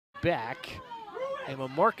back. Emma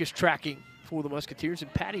Marcus tracking for the Musketeers,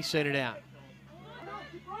 and Patty sent it out.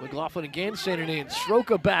 McLaughlin again sent it in.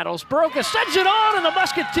 Sroka battles. Brooke sends it on, and the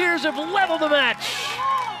Musketeers have leveled the match.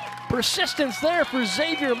 Persistence there for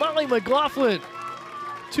Xavier. Molly McLaughlin.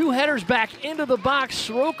 2 headers back into the box.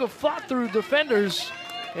 Sroka fought through defenders,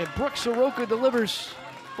 and Brooke Sroka delivers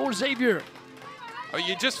for Xavier. Oh,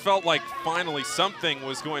 you just felt like finally something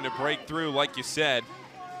was going to break through, like you said.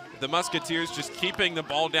 The Musketeers just keeping the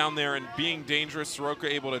ball down there and being dangerous. Sroka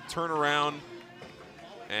able to turn around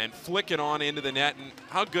and flick it on into the net. And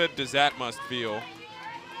how good does that must feel?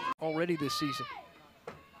 Already this season.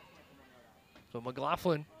 So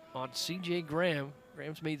McLaughlin on C.J. Graham.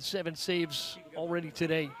 Graham's made 7 saves already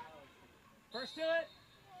today. First to it.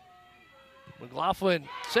 McLaughlin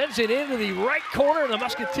sends it into the right corner, and the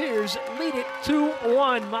Musketeers lead it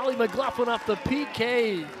 2-1. Molly McLaughlin off the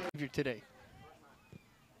PK today.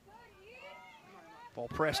 Ball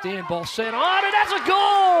pressed in, ball sent on, and that's a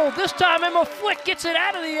goal! This time Emma Flick gets it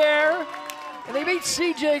out of the air, and they beat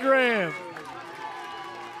C.J. Graham.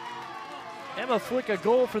 Emma Flick a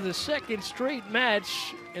goal for the 2nd straight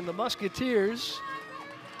match, and the Musketeers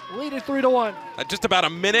lead it 3-1. Just about a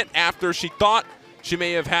minute after she thought she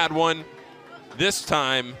may have had one, this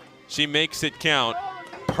time she makes it count.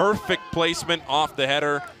 Perfect placement off the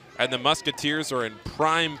header, and the Musketeers are in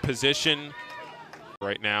prime position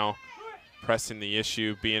right now, pressing the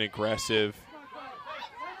issue, being aggressive.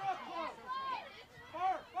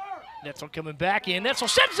 Netzel coming back in. Netzel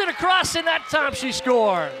sends it across, and that time she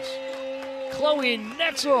scores. Chloe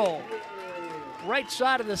Netzel, right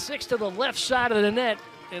side of the 6 to the left side of the net,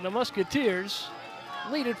 and the Musketeers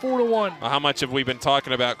lead it 4-1. Well, how much have we been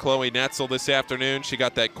talking about Chloe Netzel this afternoon? She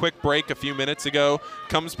got that quick break a few minutes ago,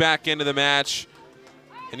 comes back into the match,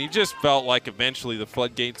 and you just felt like eventually the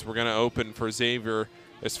floodgates were going to open for Xavier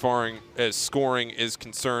as far as scoring is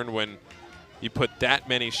concerned when you put that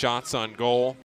many shots on goal.